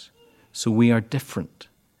lives. So we are different,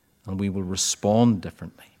 and we will respond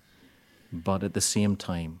differently. But at the same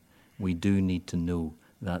time, we do need to know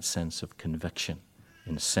that sense of conviction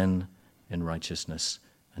in sin, in righteousness,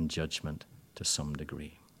 and judgment to some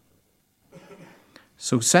degree.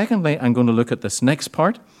 So secondly, I'm going to look at this next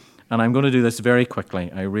part, and I'm going to do this very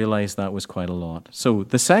quickly. I realize that was quite a lot. So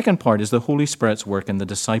the second part is the Holy Spirit's work in the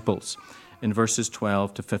disciples in verses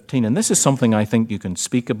 12 to 15. And this is something I think you can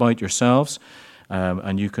speak about yourselves,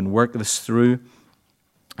 and you can work this through.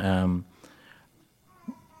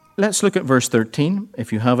 Let's look at verse 13,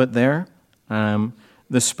 if you have it there.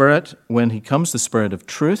 The Spirit, when he comes, the Spirit of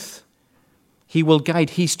truth, he will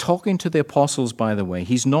guide. He's talking to the apostles, by the way.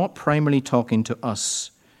 He's not primarily talking to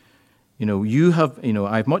us. I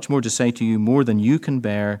have much more to say to you, more than you can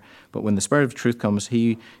bear. But when the Spirit of truth comes,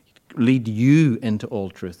 he lead you into all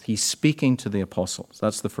truth. He's speaking to the apostles.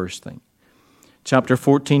 That's the first thing. Chapter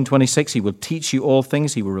 14:26, he will teach you all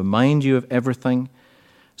things. He will remind you of everything.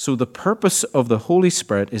 So the purpose of the Holy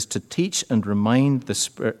Spirit is to teach and remind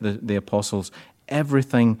the apostles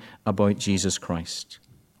everything about Jesus Christ.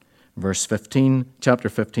 Chapter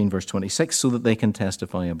 15, verse 26, so that they can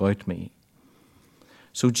testify about me.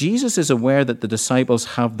 So Jesus is aware that the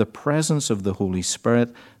disciples have the presence of the Holy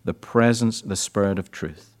Spirit, the Spirit of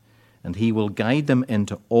truth, and he will guide them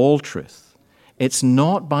into all truth. It's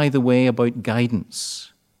not, by the way, about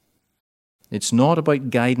guidance. It's not about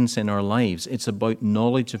guidance in our lives. It's about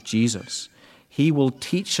knowledge of Jesus. He will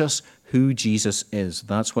teach us who Jesus is.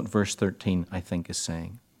 That's what verse 13, I think, is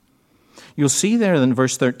saying. You'll see there in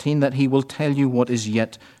verse 13 that he will tell you what is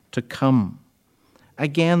yet to come.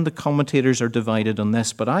 Again, the commentators are divided on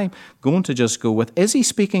this, but I'm going to just go with, is he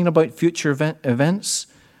speaking about future events?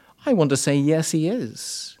 I want to say yes, he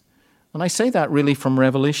is. And I say that really from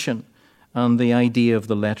Revelation and the idea of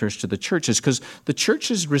the letters to the churches, because the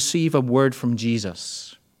churches receive a word from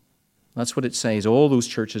Jesus. That's what it says. All those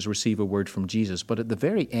churches receive a word from Jesus. But at the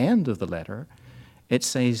very end of the letter, it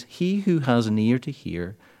says, he who has an ear to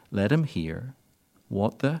hear, let him hear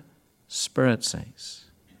what the Spirit says.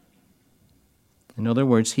 In other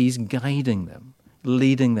words, he's guiding them,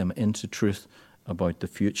 leading them into truth about the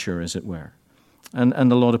future, as it were. And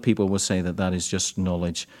a lot of people will say that that is just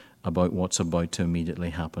knowledge about what's about to immediately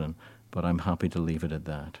happen, but I'm happy to leave it at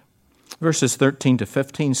that. Verses 13 to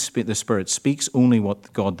 15, the Spirit speaks only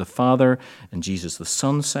what God the Father and Jesus the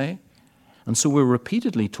Son say. And so we're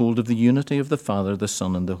repeatedly told of the unity of the Father, the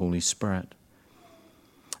Son, and the Holy Spirit.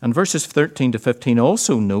 And verses 13 to 15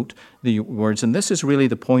 also note the words, and this is really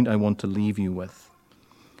the point I want to leave you with.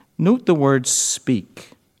 Note the words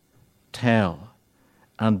speak, tell,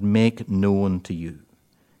 and make known to you.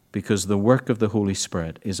 Because the work of the Holy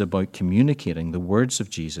Spirit is about communicating the words of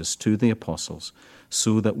Jesus to the apostles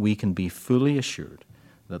so that we can be fully assured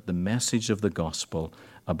that the message of the gospel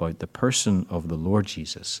about the person of the Lord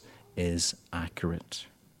Jesus is accurate.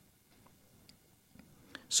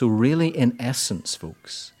 So really, in essence,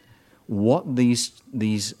 folks, what these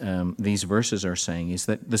verses are saying is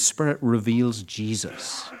that the Spirit reveals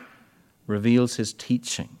Jesus, reveals his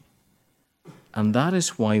teaching. And that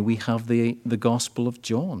is why we have the Gospel of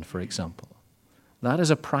John, for example. That is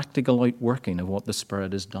a practical outworking of what the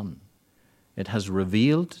Spirit has done. It has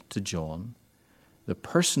revealed to John the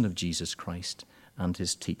person of Jesus Christ and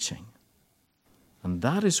his teaching. And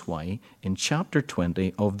that is why in chapter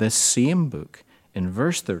 20 of this same book, in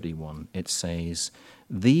verse 31, it says,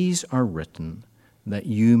 "These are written that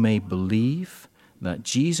you may believe that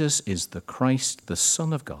Jesus is the Christ, the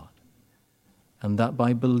Son of God, and that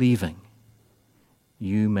by believing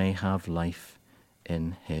you may have life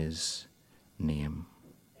in his name."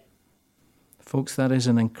 Folks, that is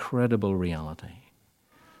an incredible reality.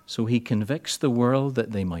 So he convicts the world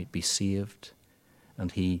that they might be saved,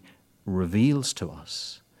 and he reveals to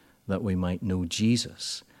us that we might know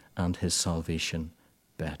Jesus and his salvation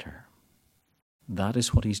better. That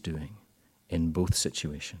is what he's doing in both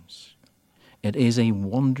situations. It is a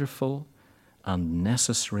wonderful and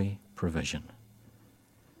necessary provision.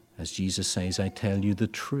 As Jesus says, "I tell you the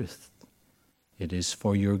truth. It is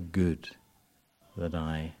for your good that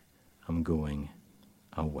I am going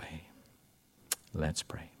away." Let's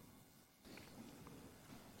pray.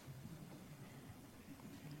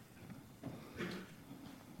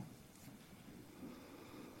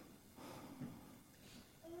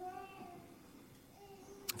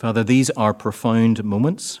 Father, these are profound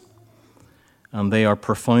moments, and they are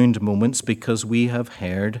profound moments because we have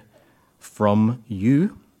heard from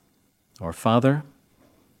you, our Father,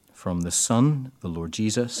 from the Son, the Lord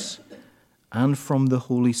Jesus, and from the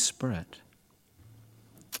Holy Spirit.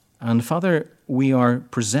 And Father, we are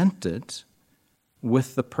presented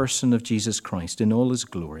with the person of Jesus Christ in all his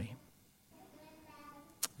glory.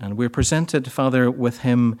 And we're presented, Father, with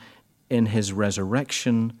him in his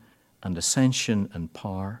resurrection and ascension and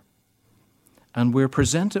power. And we're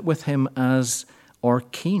presented with him as our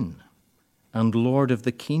King and Lord of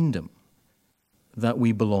the kingdom that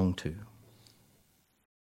we belong to.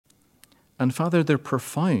 And Father, they're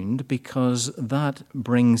profound because that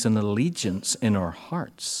brings an allegiance in our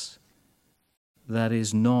hearts that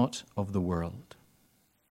is not of the world.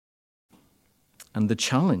 And the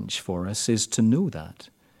challenge for us is to know that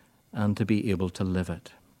and to be able to live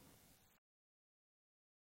it.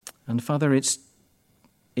 And Father, it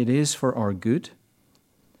is for our good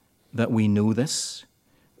that we know this,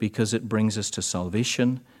 because it brings us to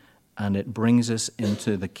salvation, and it brings us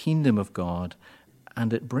into the kingdom of God,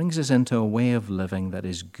 and it brings us into a way of living that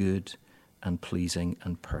is good and pleasing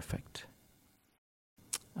and perfect.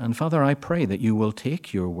 And Father, I pray that you will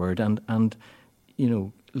take your word and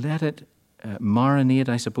let it marinate,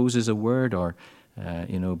 I suppose is a word, or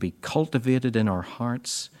be cultivated in our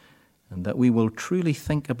hearts, and that we will truly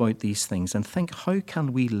think about these things and think, how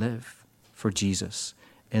can we live for Jesus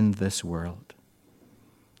in this world?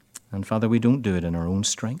 And Father, we don't do it in our own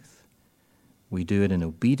strength. We do it in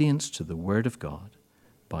obedience to the Word of God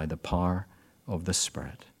by the power of the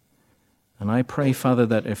Spirit. And I pray, Father,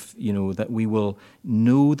 that that we will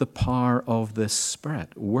know the power of this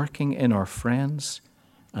Spirit working in our friends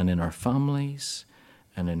and in our families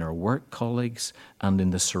and in our work colleagues and in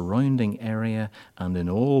the surrounding area and in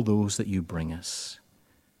all those that you bring us,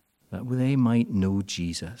 that they might know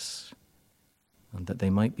Jesus and that they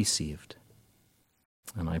might be saved.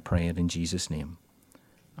 And I pray it in Jesus' name.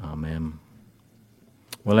 Amen.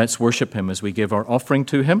 Well, let's worship him as we give our offering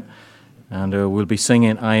to him. And we'll be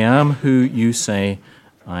singing, "I am who you say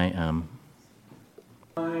I am."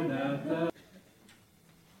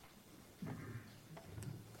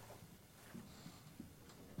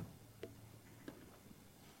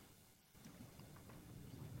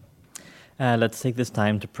 Let's take this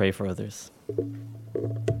time to pray for others.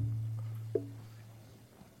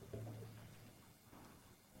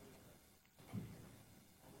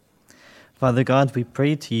 Father God, we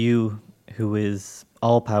pray to you who is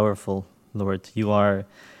all-powerful, Lord. You are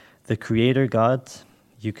the creator God.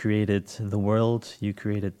 You created the world. You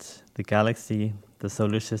created the galaxy, the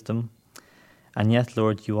solar system. And yet,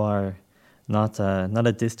 Lord, you are not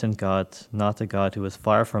a distant God, not a God who is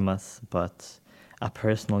far from us, but a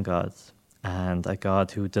personal God, and a God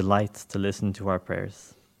who delights to listen to our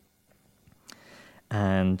prayers.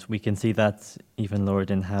 And we can see that even, Lord,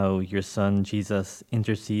 in how your Son, Jesus,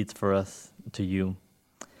 intercedes for us to you.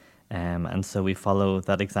 And so we follow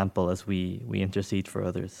that example as we intercede for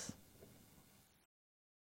others.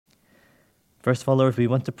 First of all, Lord, we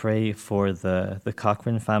want to pray for the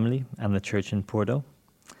Cochrane family and the church in Porto.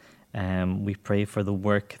 We pray for the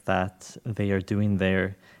work that they are doing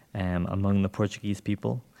there among the Portuguese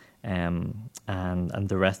people and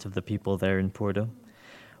the rest of the people there in Porto.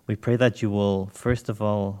 We pray that you will, first of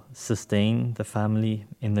all, sustain the family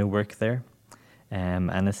in their work there,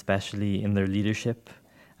 and especially in their leadership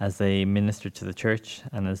as they minister to the church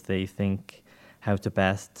and as they think how to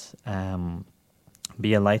best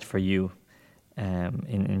be a light for you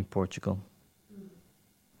in Portugal.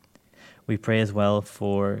 We pray as well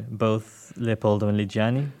for both Leopoldo and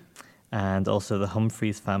Ligiani and also the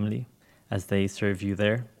Humphreys family as they serve you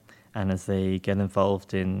there and as they get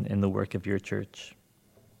involved in the work of your church.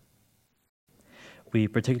 We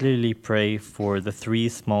particularly pray for the 3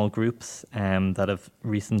 small groups that have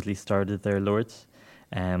recently started their Lord,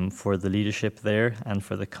 for the leadership there and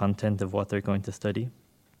for the content of what they're going to study.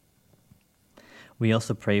 We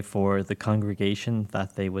also pray for the congregation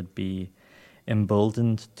that they would be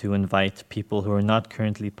emboldened to invite people who are not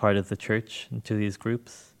currently part of the church into these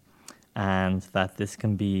groups, and that this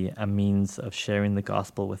can be a means of sharing the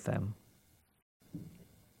gospel with them.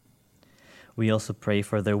 We also pray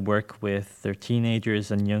for their work with their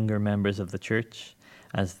teenagers and younger members of the church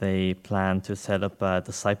as they plan to set up a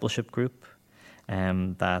discipleship group,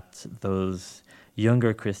 that those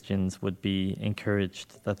younger Christians would be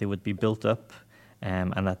encouraged, that they would be built up,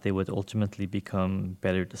 and that they would ultimately become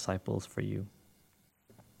better disciples for you.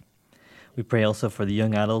 We pray also for the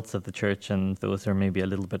young adults of the church and those who are maybe a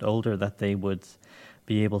little bit older, that they would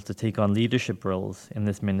be able to take on leadership roles in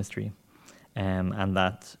this ministry, and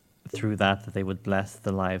that through that they would bless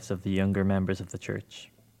the lives of the younger members of the church.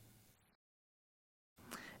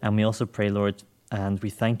 And we also pray, Lord, and we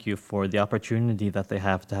thank you for the opportunity that they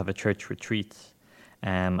have to have a church retreat,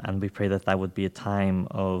 and we pray that that would be a time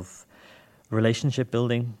of relationship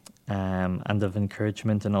building and of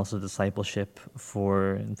encouragement and also discipleship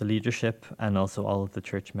for the leadership and also all of the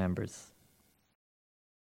church members.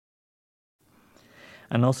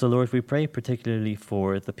 And also, Lord, we pray particularly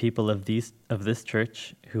for the people of this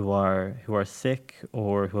church who are sick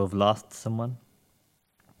or who have lost someone.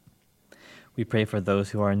 We pray for those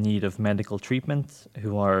who are in need of medical treatment,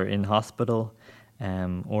 who are in hospital,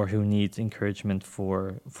 or who need encouragement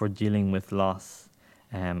for dealing with loss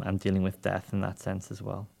and dealing with death in that sense as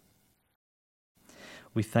well.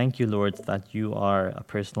 We thank you, Lord, that you are a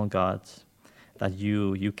personal God, that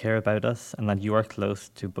you care about us and that you are close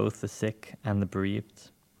to both the sick and the bereaved,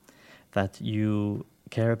 that you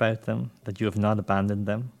care about them, that you have not abandoned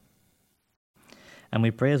them. And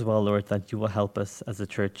we pray as well, Lord, that you will help us as a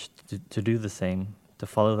church to do the same, to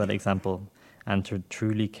follow that example and to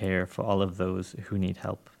truly care for all of those who need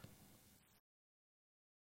help.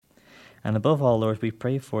 And above all, Lord, we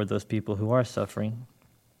pray for those people who are suffering,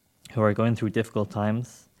 who are going through difficult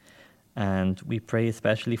times, and we pray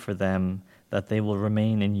especially for them that they will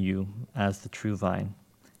remain in you as the true vine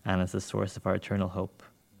and as the source of our eternal hope.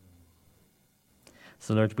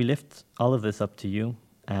 So, Lord, we lift all of this up to you,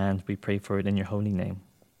 and we pray for it in your holy name.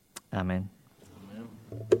 Amen.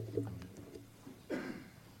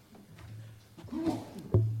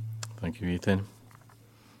 Thank you, Ethan.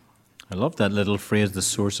 I love that little phrase, the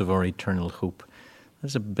source of our eternal hope.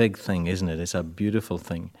 That's a big thing, isn't it? It's a beautiful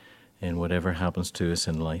thing in whatever happens to us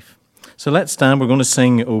in life. So let's stand. We're going to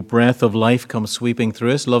sing, "O Breath of Life, Come Sweeping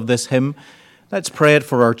Through Us." Love this hymn. Let's pray it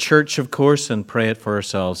for our church, of course, and pray it for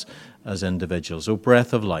ourselves as individuals. "O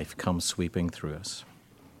breath of life, come sweeping through us."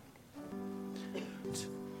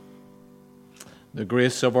 The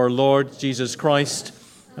grace of our Lord Jesus Christ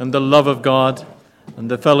and the love of God and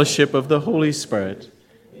the fellowship of the Holy Spirit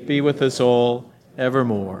be with us all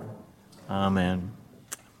evermore. Amen.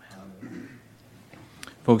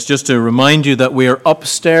 Folks, just to remind you that we are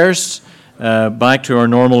upstairs, back to our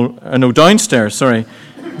normal, downstairs, sorry.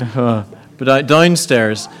 But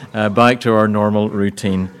downstairs, back to our normal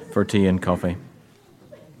routine for tea and coffee.